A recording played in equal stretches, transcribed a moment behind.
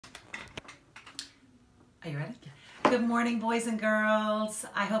Are you ready? Good morning, boys and girls.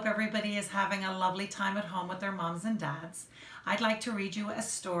 I hope everybody is having a lovely time at home with their moms and dads. I'd like to read you a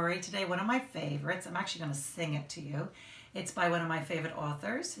story today, one of my favorites. I'm actually going to sing it to you. It's by one of my favorite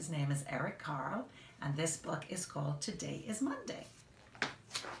authors. His name is Eric Carle, and this book is called Today is Monday.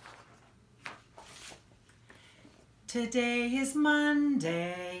 Today is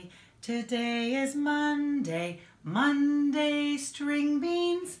Monday. Today is Monday. Monday, string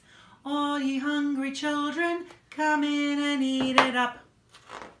beans. All ye hungry children, come in and eat it up.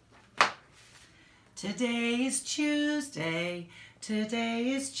 Today is Tuesday. Today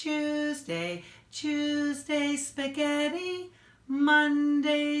is Tuesday. Tuesday, spaghetti.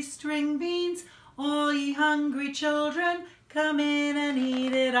 Monday, string beans. All ye hungry children, come in and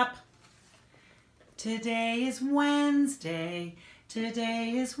eat it up. Today is Wednesday.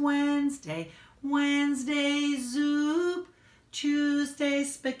 Today is Wednesday. Wednesday, soup. Tuesday,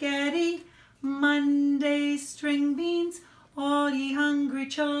 spaghetti. Monday, string beans. All ye hungry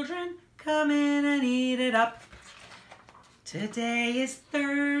children, come in and eat it up. Today is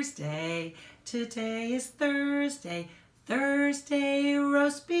Thursday. Today is Thursday. Thursday,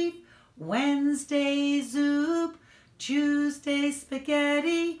 roast beef. Wednesday, soup. Tuesday,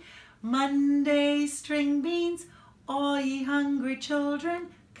 spaghetti. Monday, string beans. All ye hungry children,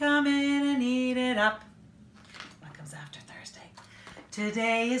 come in and eat it up. What comes after Thursday?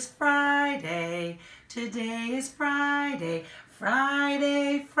 Today is Friday. Today is Friday.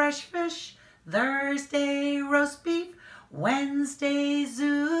 Friday, fresh fish. Thursday, roast beef. Wednesday,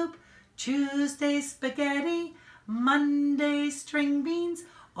 soup. Tuesday, spaghetti. Monday, string beans.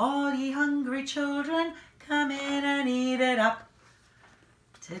 All ye hungry children, come in and eat it up.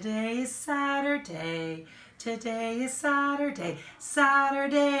 Today is Saturday. Today is Saturday.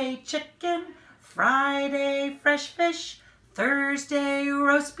 Saturday, chicken. Friday, fresh fish. Thursday,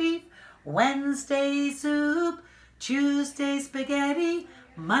 roast beef. Wednesday, soup. Tuesday, spaghetti.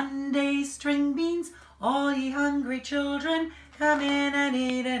 Monday, string beans. All ye hungry children, come in and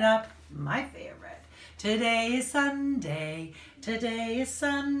eat it up. My favorite. Today is Sunday. Today is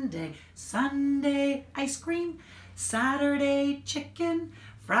Sunday. Sunday, ice cream. Saturday, chicken.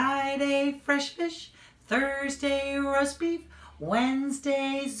 Friday, fresh fish. Thursday, roast beef.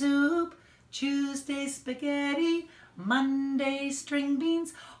 Wednesday, soup. Tuesday, spaghetti. Monday, string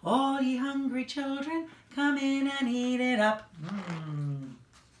beans. All ye hungry children, come in and eat it up.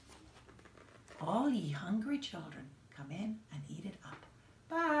 All ye hungry children, come in and eat it up.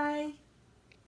 Bye.